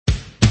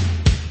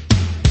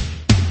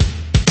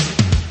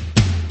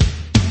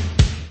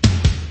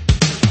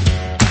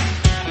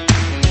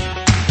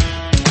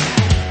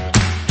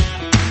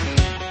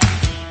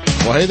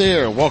Well, hey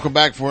there. Welcome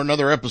back for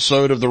another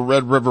episode of the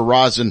Red River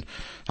Rising.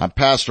 I'm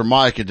Pastor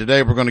Mike, and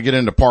today we're going to get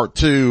into part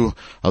 2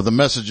 of the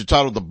message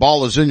entitled The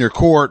Ball is in Your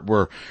Court,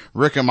 where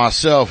Rick and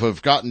myself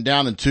have gotten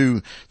down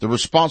into the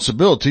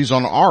responsibilities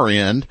on our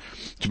end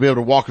to be able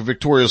to walk a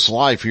victorious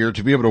life here,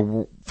 to be able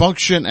to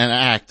function and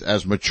act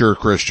as mature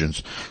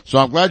Christians. So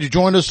I'm glad you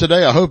joined us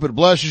today. I hope it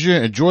blesses you.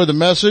 Enjoy the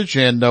message,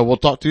 and we'll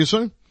talk to you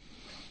soon.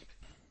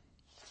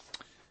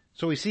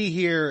 So we see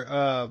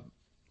here,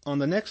 on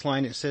the next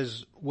line, it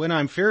says, when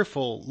I'm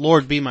fearful,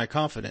 Lord, be my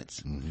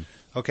confidence. Mm-hmm.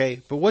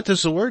 Okay, but what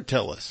does the word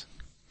tell us?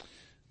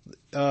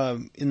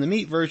 In the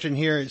Meat version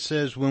here, it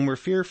says, when we're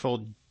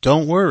fearful,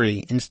 don't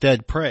worry,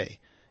 instead pray.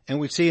 And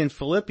we see in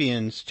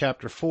Philippians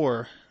chapter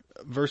 4,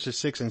 verses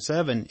 6 and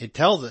 7, it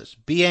tells us,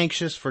 be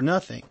anxious for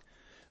nothing,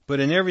 but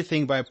in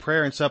everything by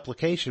prayer and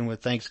supplication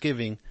with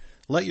thanksgiving,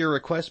 let your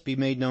requests be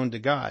made known to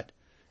God.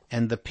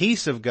 And the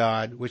peace of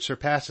God, which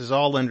surpasses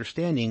all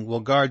understanding,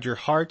 will guard your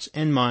hearts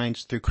and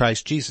minds through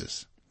Christ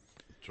Jesus.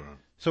 That's right.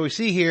 So we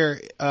see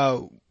here,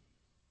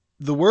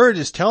 the word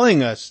is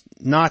telling us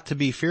not to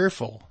be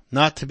fearful,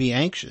 not to be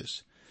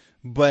anxious,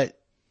 but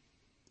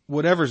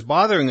whatever's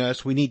bothering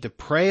us, we need to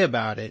pray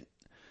about it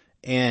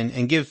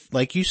and give,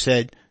 like you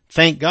said,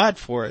 thank God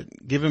for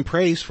it. Give him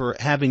praise for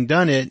having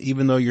done it,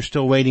 even though you're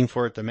still waiting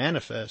for it to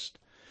manifest.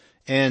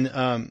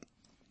 And,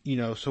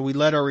 so we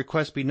let our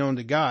requests be known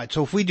to God.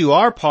 So if we do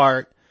our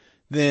part,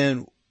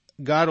 then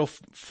God will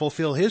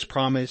fulfill his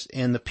promise,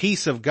 and the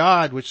peace of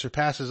God, which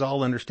surpasses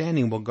all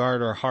understanding, will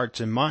guard our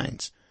hearts and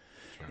minds.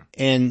 Sure.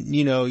 And,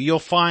 you'll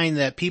find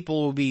that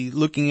people will be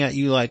looking at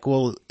you like,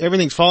 well,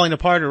 everything's falling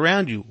apart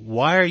around you.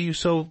 Why are you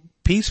so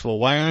peaceful?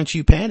 Why aren't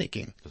you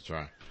panicking? That's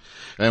right.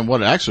 And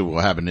what actually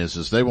will happen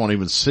is they won't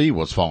even see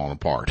what's falling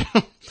apart.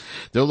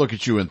 They'll look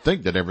at you and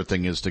think that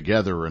everything is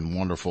together and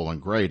wonderful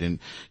and great. And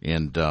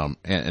don't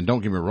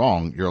get me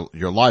wrong,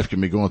 your life can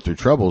be going through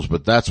troubles,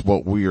 but that's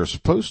what we are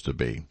supposed to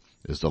be,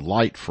 is the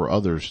light for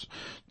others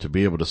to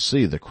be able to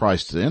see the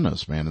Christ in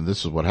us, man. And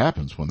this is what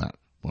happens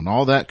when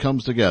all that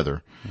comes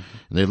together,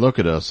 and they look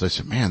at us, they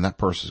say, man, that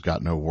person's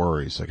got no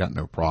worries. They got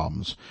no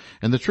problems.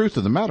 And the truth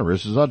of the matter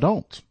is I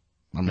don't.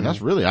 I mean,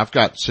 that's really, I've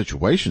got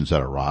situations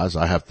that arise.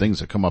 I have things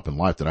that come up in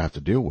life that I have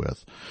to deal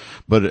with.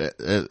 But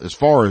as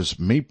far as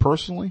me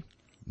personally,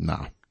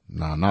 no,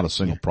 not a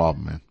single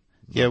problem, man.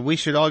 Yeah, we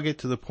should all get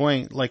to the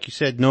point, like you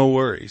said, no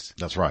worries.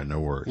 That's right,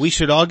 no worries. We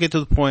should all get to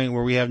the point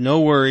where we have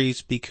no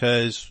worries,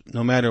 because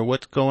no matter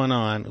what's going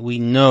on, we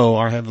know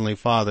our Heavenly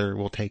Father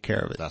will take care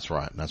of it. That's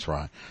right.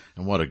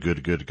 And what a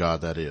good God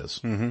that is.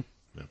 Mm-hmm.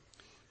 Yeah.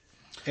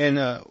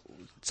 And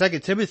 2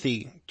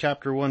 Timothy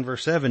chapter 1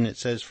 verse 7, it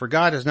says, for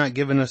God has not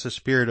given us a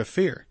spirit of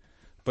fear,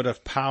 but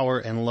of power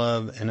and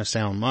love and a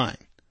sound mind.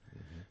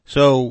 Mm-hmm.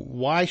 So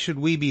why should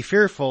we be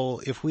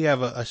fearful if we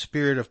have a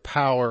spirit of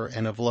power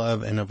and of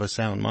love and of a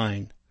sound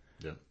mind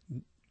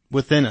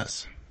within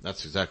us?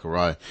 That's exactly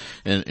right.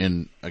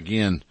 And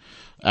again,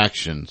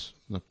 actions,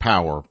 the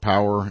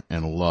power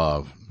and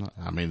love.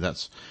 I mean,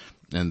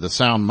 and the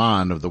sound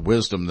mind of the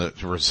wisdom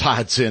that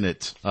resides in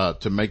it,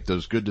 to make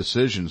those good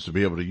decisions, to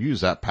be able to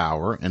use that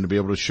power and to be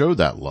able to show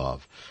that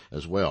love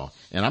as well.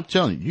 And I'm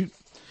telling you,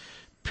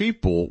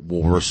 people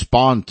will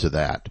respond to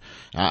that.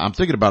 I'm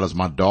thinking about as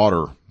my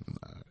daughter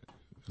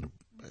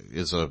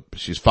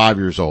she's 5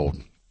 years old.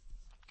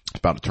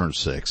 About to turn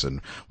 6, and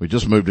we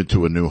just moved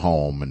into a new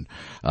home, and,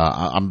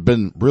 I've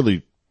been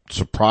really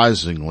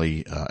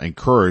surprisingly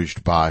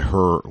encouraged by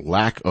her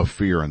lack of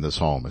fear in this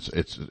home.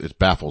 It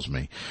baffles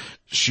me.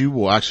 She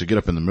will actually get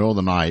up in the middle of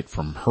the night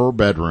from her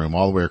bedroom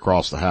all the way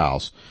across the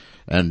house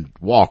and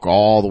walk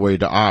all the way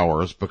to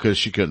ours because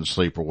she couldn't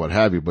sleep or what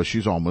have you, but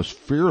she's almost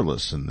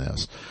fearless in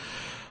this.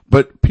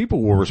 But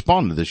people will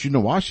respond to this. You know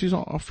why she's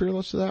all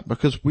fearless to that?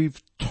 Because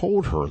we've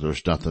told her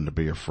there's nothing to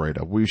be afraid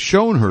of. We've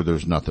shown her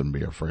there's nothing to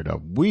be afraid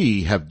of.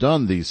 We have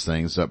done these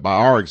things that by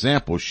our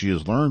example she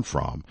has learned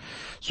from.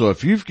 So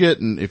if you've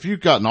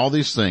gotten all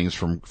these things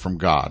from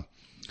God,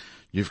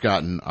 you've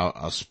gotten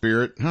a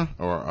spirit, you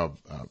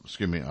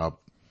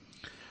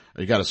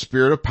got a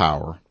spirit of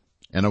power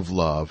and of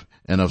love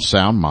and of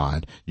sound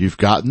mind. You've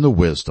gotten the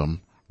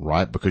wisdom,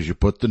 right? Because you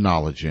put the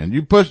knowledge in.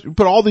 You put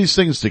all these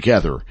things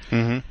together,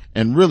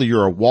 and really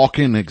you're a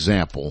walking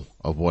example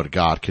of what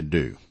God can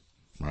do,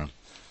 right?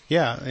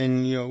 Yeah,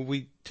 and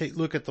we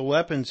look at the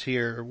weapons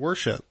here,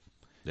 worship.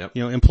 Yep.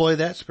 Employ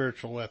that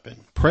spiritual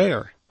weapon.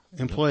 Prayer.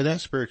 Employ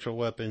that spiritual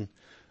weapon.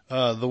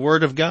 The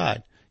Word of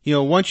God.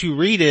 Once you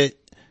read it,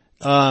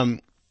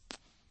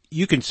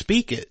 you can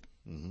speak it.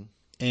 Mm-hmm.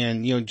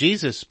 And,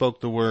 Jesus spoke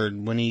the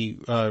word when he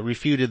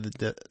refuted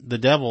the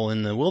devil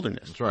in the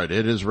wilderness. That's right.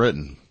 It is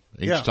written.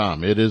 Each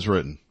time it is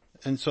written.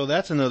 And so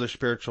that's another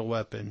spiritual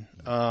weapon.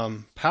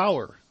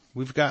 Power.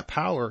 We've got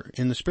power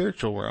in the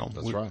spiritual realm.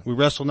 That's right. We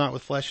wrestle not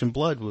with flesh and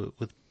blood,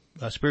 with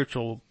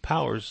spiritual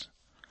powers.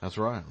 That's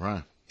right.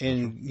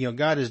 And,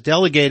 God has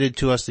delegated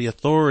to us the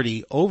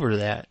authority over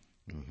that.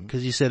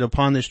 Because he said,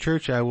 upon this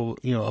I will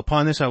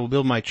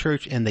build my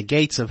church, and the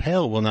gates of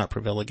hell will not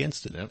prevail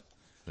against it.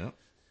 Yep.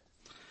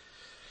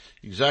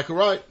 Exactly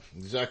right.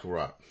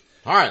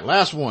 All right,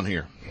 last one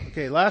here.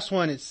 Okay, last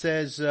one. It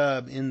says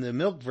in the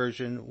milk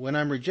version, when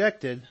I'm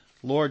rejected,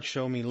 Lord,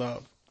 show me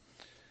love.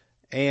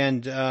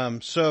 And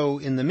so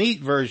in the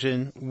meat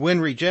version, when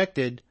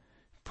rejected,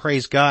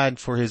 praise God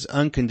for his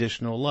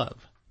unconditional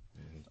love.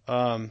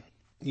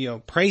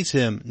 Praise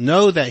him.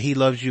 Know that he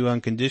loves you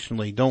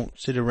unconditionally. Don't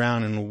sit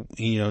around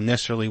and,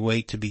 necessarily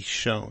wait to be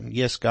shown.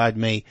 Yes, God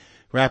may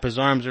wrap his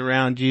arms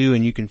around you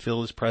and you can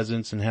feel his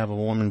presence and have a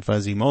warm and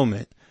fuzzy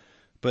moment,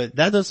 but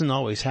that doesn't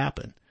always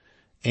happen.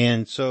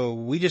 And so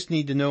we just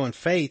need to know in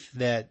faith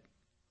that,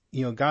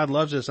 God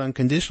loves us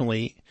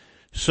unconditionally.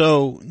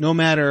 So no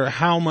matter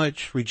how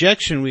much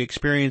rejection we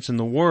experience in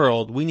the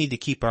world, we need to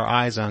keep our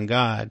eyes on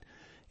God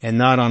and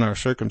not on our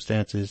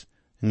circumstances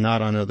and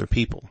not on other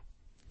people.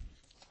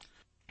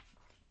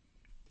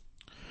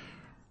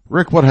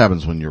 Rick, what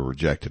happens when you're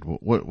rejected?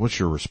 What's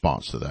your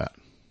response to that?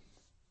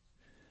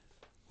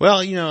 Well,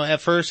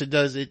 at first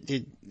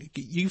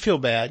you feel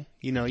bad.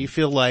 You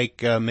feel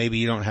like, maybe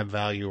you don't have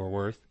value or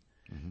worth.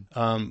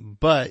 Mm-hmm.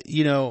 But,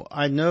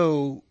 I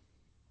know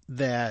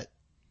that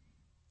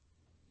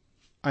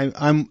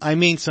I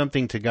mean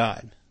something to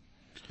God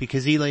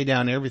because he laid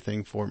down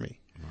everything for me.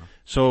 Wow.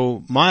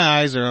 So my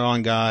eyes are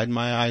on God.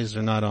 My eyes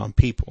are not on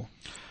people.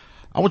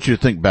 I want you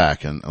to think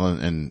back, and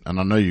I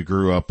know you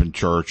grew up in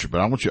church,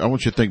 but I want you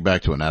to think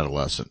back to an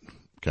adolescent,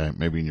 okay,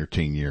 maybe in your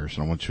teen years,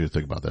 and I want you to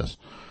think about this.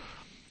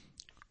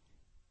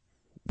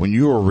 When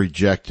you were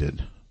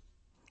rejected,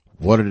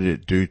 what did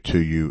it do to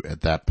you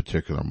at that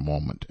particular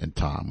moment in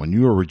time? When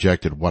you were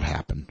rejected, what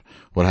happened?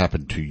 What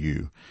happened to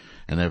you?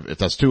 And if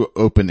that's too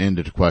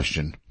open-ended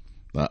question,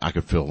 I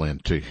could fill in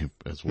too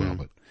as well.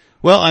 But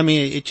well,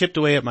 it chipped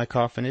away at my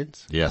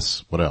confidence.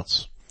 Yes. What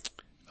else?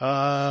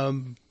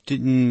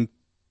 Didn't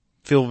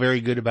feel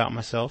very good about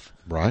myself.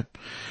 Right.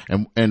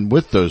 And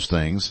with those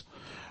things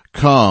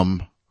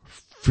come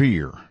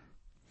fear.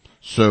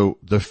 So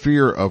the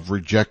fear of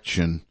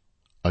rejection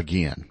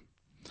again.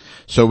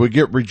 So we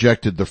get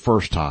rejected the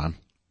first time,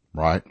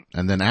 right?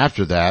 And then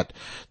after that,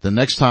 the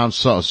next time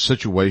a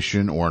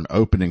situation or an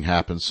opening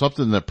happens,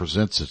 something that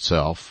presents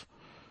itself,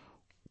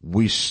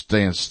 we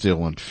stand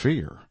still in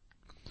fear.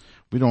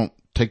 We don't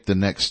take the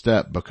next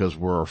step because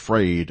we're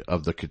afraid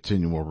of the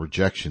continual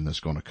rejection that's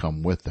going to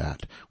come with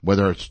that,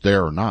 whether it's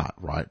there or not,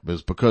 right? But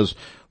it's because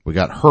we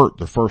got hurt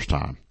the first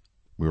time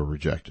we were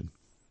rejected.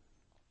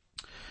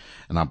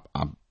 And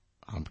I'm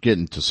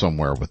getting to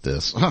somewhere with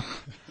this.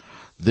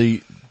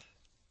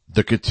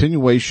 The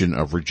continuation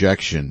of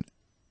rejection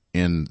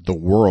in the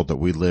world that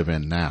we live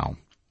in now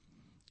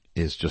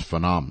is just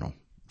phenomenal.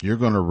 You're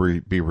going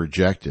to be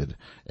rejected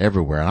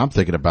everywhere. And I'm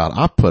thinking about,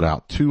 I put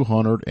out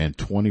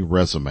 220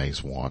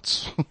 resumes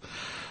once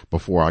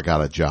before I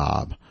got a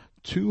job.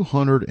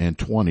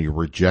 220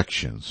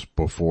 rejections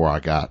before I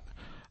got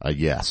a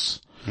yes.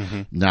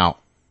 Mm-hmm. Now,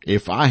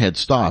 if I had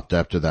stopped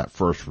after that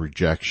first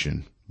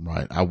rejection,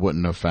 right, I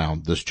wouldn't have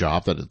found this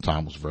job that at the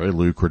time was very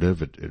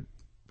lucrative. It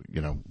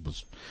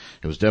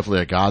was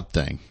definitely a God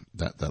thing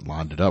that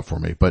lined it up for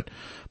me. But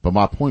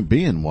my point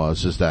being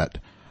is that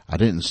I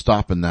didn't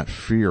stop in that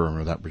fear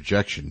or that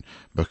rejection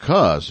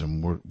because,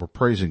 and we're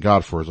praising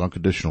God for his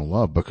unconditional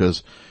love,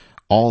 because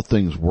all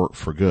things work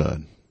for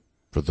good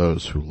for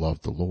those who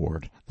love the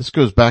Lord. This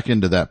goes back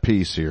into that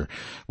piece here.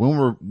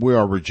 When we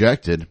are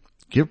rejected,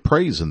 give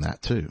praise in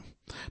that too,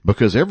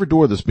 because every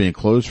door that's being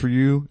closed for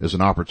you is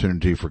an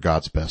opportunity for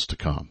God's best to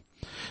come.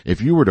 If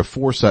you were to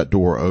force that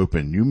door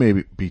open, you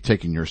may be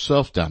taking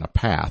yourself down a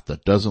path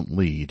that doesn't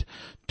lead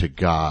to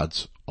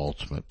God's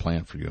ultimate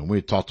plan for you. And we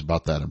had talked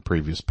about that in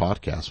previous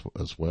podcasts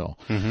as well.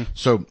 Mm-hmm.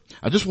 So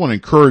I just want to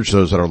encourage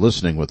those that are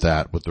listening with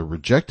the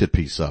rejected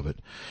piece of it,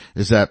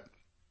 is that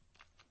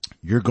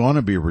you're going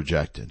to be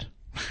rejected.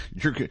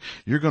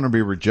 You're going to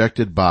be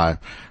rejected by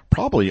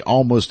probably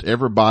almost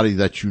everybody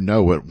that you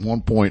know at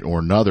one point or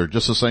another,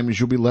 just the same as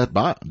you'll be let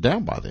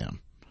down by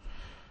them.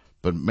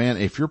 But man,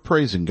 if you're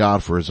praising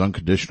God for his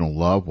unconditional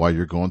love while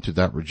you're going through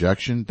that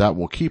rejection, that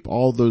will keep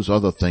all those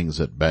other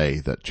things at bay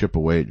that chip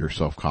away at your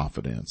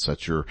self-confidence,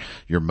 that's your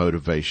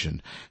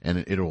motivation,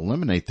 and it'll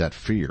eliminate that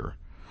fear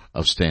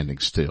of standing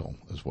still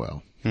as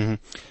well. Mm-hmm.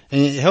 And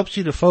it helps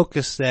you to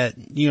focus that,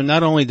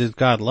 not only does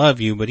God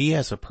love you, but he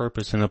has a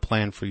purpose and a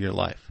plan for your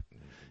life.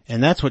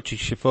 And that's what you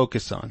should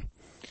focus on.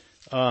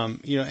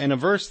 And a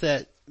verse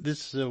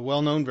this is a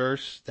well-known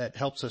verse that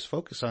helps us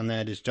focus on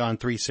that is John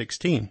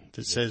 3:16.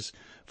 That says,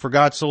 "For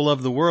God so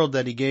loved the world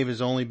that he gave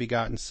his only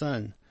begotten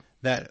Son,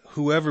 that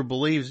whoever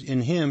believes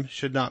in him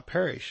should not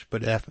perish,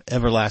 but have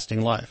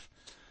everlasting life."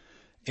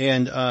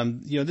 And,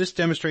 this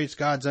demonstrates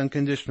God's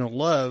unconditional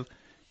love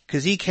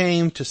because he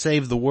came to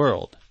save the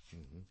world.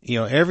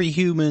 Mm-hmm. Every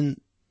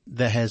human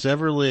that has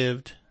ever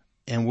lived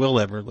and will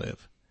ever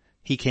live,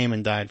 he came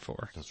and died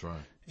for. That's right.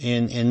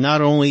 And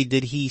not only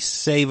did he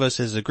save us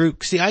as a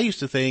group, see, I used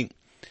to think,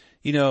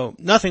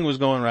 nothing was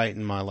going right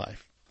in my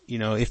life.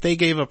 If they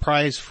gave a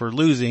prize for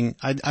losing,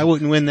 I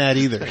wouldn't win that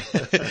either.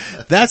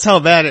 That's how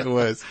bad it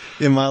was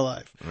in my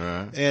life.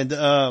 Right. And,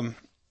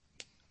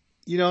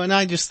 and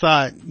I just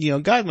thought,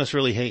 God must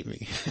really hate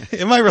me.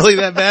 Am I really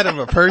that bad of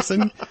a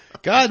person?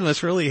 God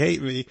must really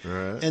hate me.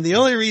 Right. And the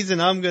only reason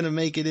I'm going to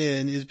make it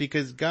in is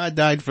because God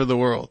died for the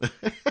world.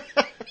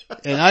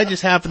 And I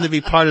just happen to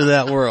be part of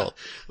that world.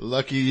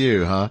 Lucky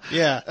you, huh?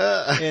 Yeah.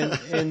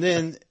 And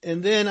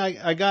then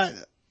I got,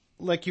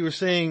 like you were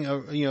saying,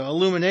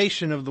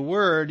 illumination of the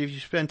word. If you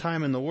spend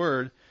time in the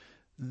word,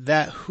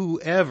 that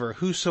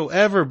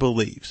whosoever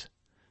believes,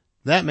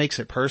 that makes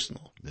it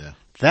personal. Yeah.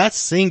 That's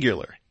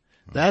singular.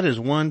 That is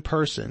one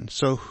person.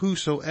 So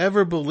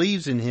whosoever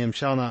believes in him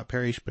shall not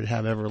perish, but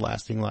have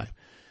everlasting life.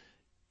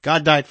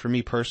 God died for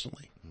me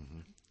personally.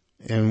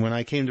 And when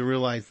I came to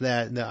realize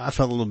that, I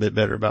felt a little bit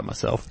better about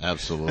myself.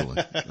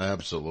 Absolutely.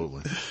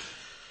 Absolutely.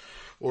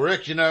 Well,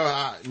 Rick,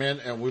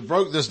 and we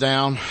broke this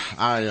down.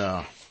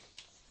 Now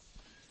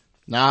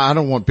I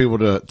don't want people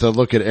to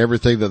look at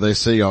everything that they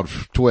see on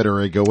Twitter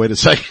and go, wait a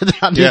second,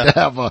 I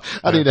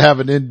need to have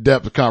an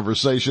in-depth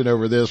conversation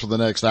over this for the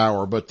next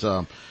hour. But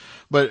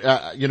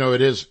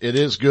it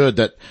is good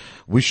that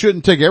we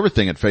shouldn't take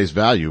everything at face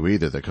value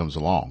either that comes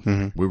along.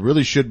 Mm-hmm. We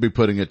really should be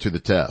putting it to the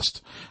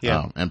test.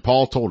 Yeah. And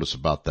Paul told us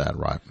about that,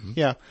 right?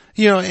 Yeah.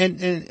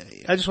 And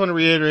I just want to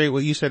reiterate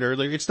what you said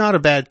earlier. It's not a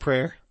bad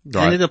prayer.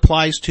 Right. And it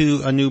applies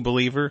to a new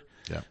believer.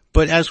 Yeah.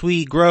 But as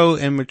we grow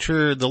and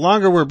mature, the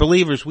longer we're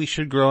believers, we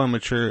should grow and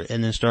mature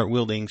and then start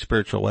wielding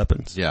spiritual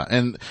weapons. Yeah.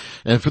 And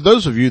for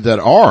those of you that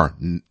are,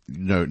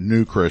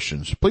 new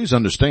Christians, please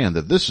understand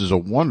that this is a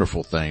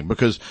wonderful thing,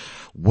 because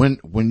when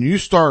you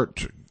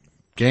start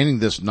gaining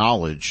this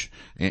knowledge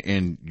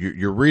and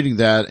you're reading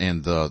that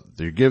and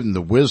you're given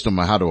the wisdom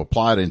of how to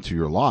apply it into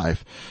your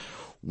life,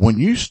 when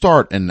you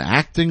start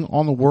enacting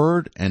on the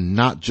word and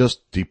not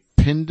just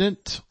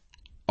dependent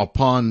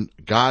upon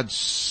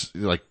God's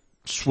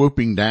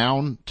swooping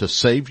down to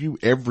save you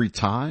every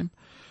time,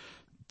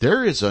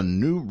 there is a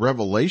new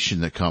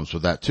revelation that comes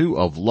with that too,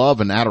 of love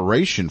and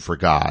adoration for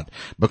God,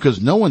 because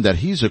knowing that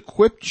he's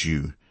equipped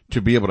you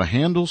to be able to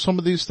handle some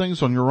of these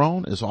things on your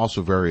own is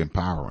also very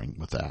empowering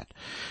with that.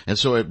 And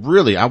so it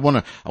really, I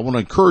want to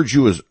encourage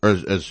you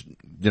as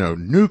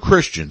new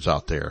Christians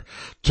out there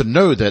to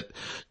know that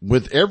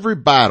with every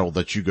battle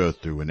that you go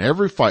through and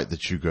every fight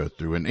that you go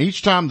through, and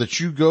each time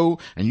that you go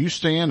and you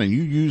stand and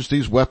you use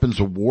these weapons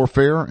of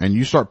warfare and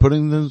you start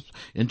putting them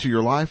into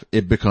your life,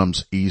 it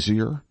becomes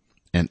easier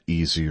and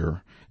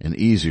easier and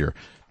easier.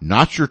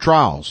 Not your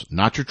trials,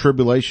 not your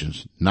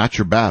tribulations, not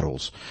your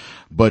battles,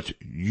 but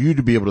you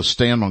to be able to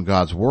stand on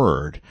God's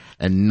word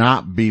and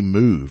not be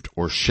moved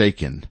or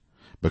shaken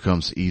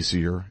becomes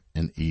easier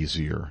and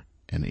easier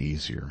and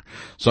easier.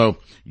 So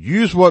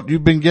use what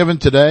you've been given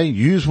today.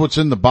 Use what's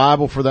in the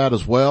Bible for that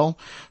as well.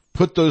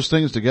 Put those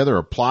things together,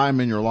 apply them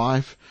in your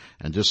life,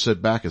 and just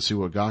sit back and see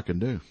what God can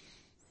do.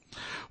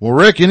 Well,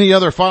 Rick, any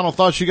other final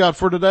thoughts you got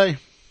for today?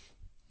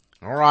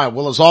 All right.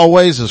 Well, as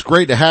always, it's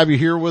great to have you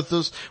here with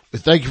us.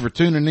 Thank you for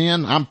tuning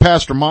in. I'm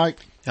Pastor Mike.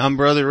 I'm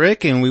Brother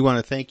Rick, and we want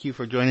to thank you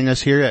for joining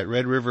us here at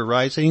Red River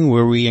Rising,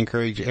 where we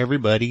encourage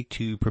everybody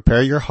to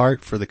prepare your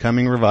heart for the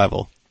coming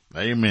revival.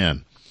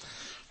 Amen.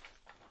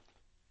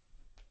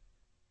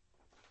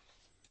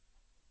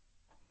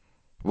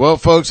 Well,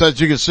 folks,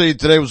 as you can see,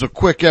 today was a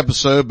quick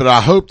episode, but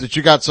I hope that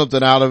you got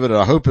something out of it.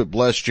 I hope it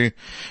blessed you.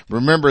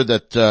 Remember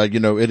that,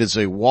 it is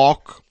a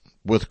walk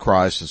with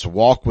Christ. It's a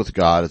walk with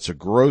God. It's a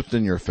growth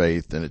in your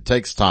faith, and it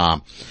takes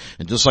time.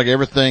 And just like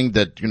everything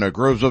that,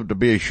 grows up to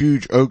be a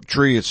huge oak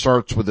tree, it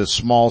starts with this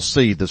small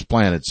seed that's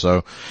planted.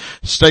 So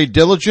stay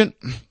diligent,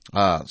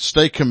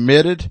 stay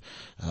committed,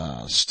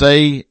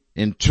 stay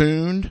in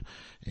tune,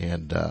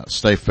 and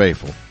stay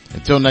faithful.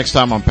 Until next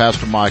time, I'm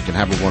Pastor Mike, and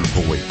have a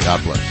wonderful week.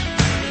 God bless.